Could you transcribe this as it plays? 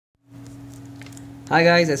Hi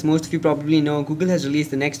guys, as most of you probably know, Google has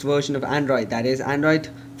released the next version of Android, that is Android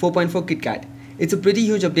 4.4 KitKat. It's a pretty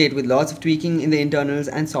huge update with lots of tweaking in the internals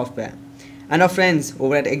and software. And our friends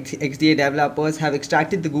over at XDA developers have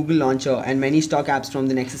extracted the Google launcher and many stock apps from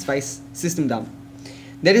the Nexus 5 system dump.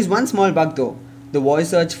 There is one small bug though. The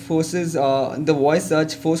voice search force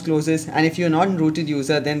closes, and if you're not a rooted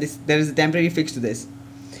user, then there is a temporary fix to this.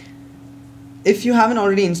 If you haven't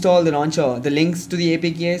already installed the launcher, the links to the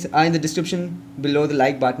apks are in the description below the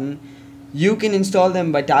like button. You can install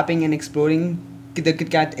them by tapping and exploring the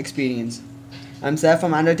KitKat experience. I'm Seth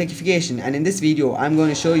from Android Techification, and in this video I'm going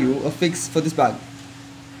to show you a fix for this bug.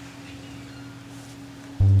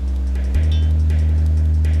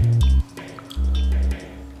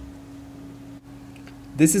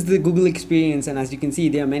 This is the Google experience, and as you can see,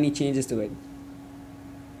 there are many changes to it.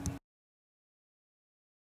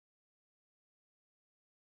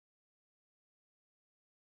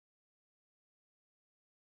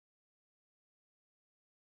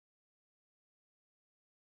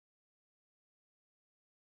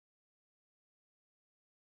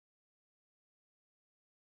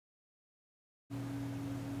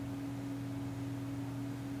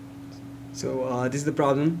 So this is the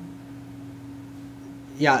problem.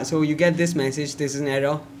 Yeah, so you get this message, this is an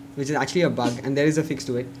error, which is actually a bug, and there is a fix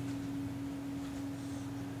to it.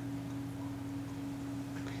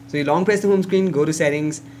 So you long press the home screen, go to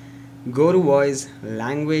settings, go to voice,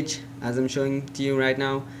 language, as I'm showing to you right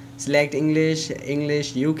now, select English,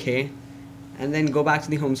 UK, and then go back to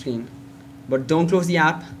the home screen. But don't close the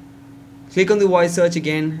app, click on the voice search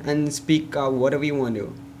again and speak whatever you want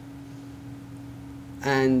to.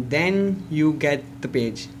 And then you get the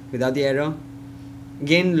page without the error.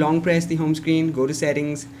 Again, long press the home screen, go to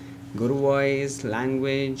settings, go to voice,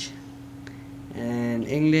 language, and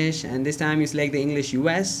English, and this time you select the English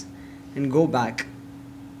US and go back.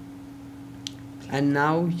 And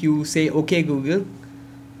now you say OK Google,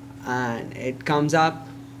 and it comes up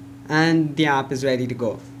and the app is ready to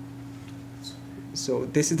go. So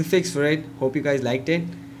this is the fix for it. Hope you guys liked it.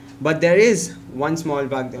 But there is one small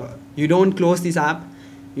bug though. You don't close this app,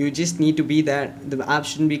 you just need to be there. The app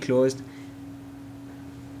shouldn't be closed.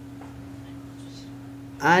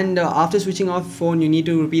 And after switching off the phone, you need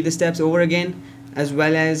to repeat the steps over again, as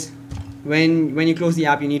well as when you close the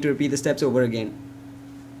app, you need to repeat the steps over again.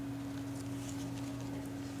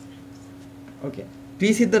 Okay,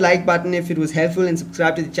 please hit the like button if it was helpful and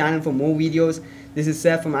subscribe to the channel for more videos. This is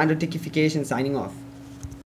Seth from Android Techification signing off.